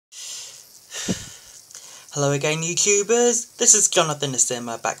Hello again YouTubers, this is Jonathan the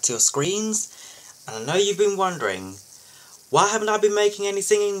Simmer back to your screens, and I know you've been wondering, why haven't I been making any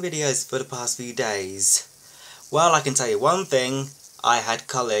singing videos for the past few days? Well, I can tell you one thing, I had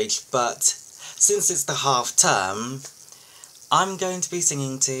college, but since it's the half term, I'm going to be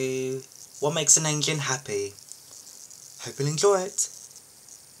singing to What Makes an Engine Happy. Hope you'll enjoy it.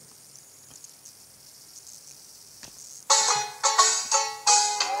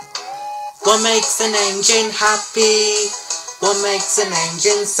 What makes an engine happy? What makes an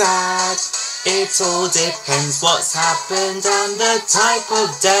engine sad? It all depends what's happened and the type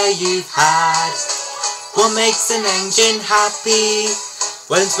of day you've had. What makes an engine happy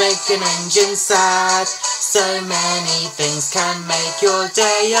won't make an engine sad. So many things can make your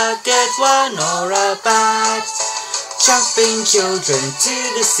day a good one or a bad. Chuffing children to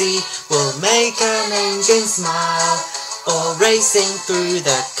the sea will make an engine smile. Or racing through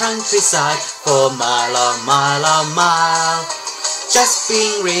the countryside for mile on mile on mile. Just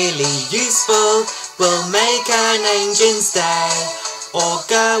being really useful will make an engine's day. Or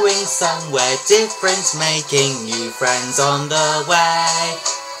going somewhere different, making new friends on the way.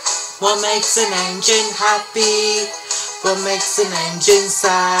 What makes an engine happy? What makes an engine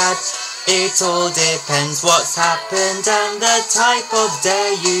sad? It all depends what's happened and the type of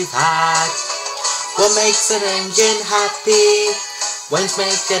day you've had. What makes an engine happy won't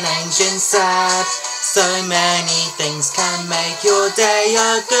make an engine sad. So many things can make your day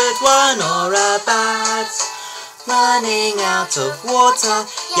a good one or a bad. Running out of water,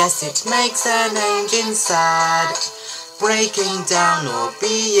 yes, it makes an engine sad. Breaking down or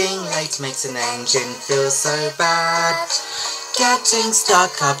being late makes an engine feel so bad. Getting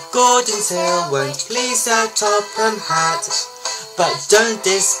stuck up Gordon's Hill won't please a Topham Hat. But don't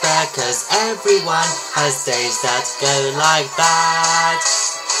despair, cause everyone has days that go like that.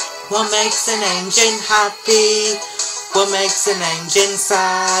 What makes an engine happy? What makes an engine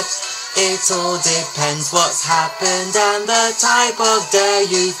sad? It all depends what's happened and the type of day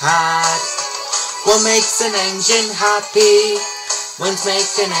you've had. What makes an engine happy won't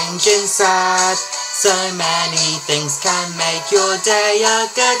make an engine sad. So many things can make your day a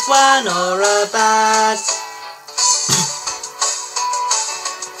good one or a bad.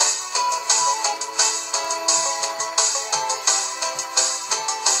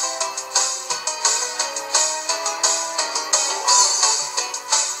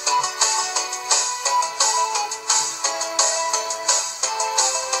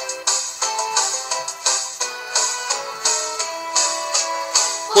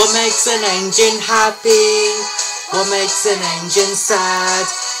 What makes an engine happy? What makes an engine sad?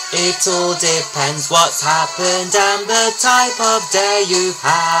 It all depends what's happened and the type of day you've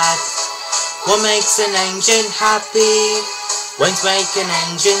had. What makes an engine happy won't make an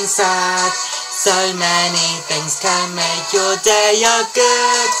engine sad. So many things can make your day a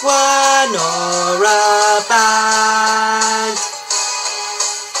good one or a bad.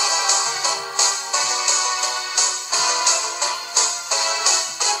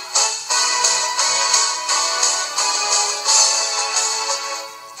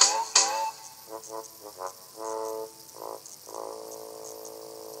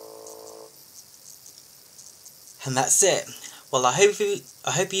 And that's it. Well, I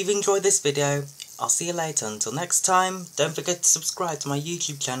hope you've enjoyed this video. I'll see you later. Until next time, don't forget to subscribe to my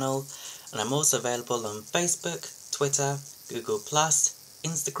YouTube channel, and I'm also available on Facebook, Twitter, Google+,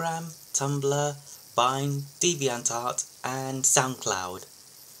 Instagram, Tumblr, Vine, DeviantArt and SoundCloud.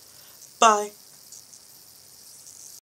 Bye!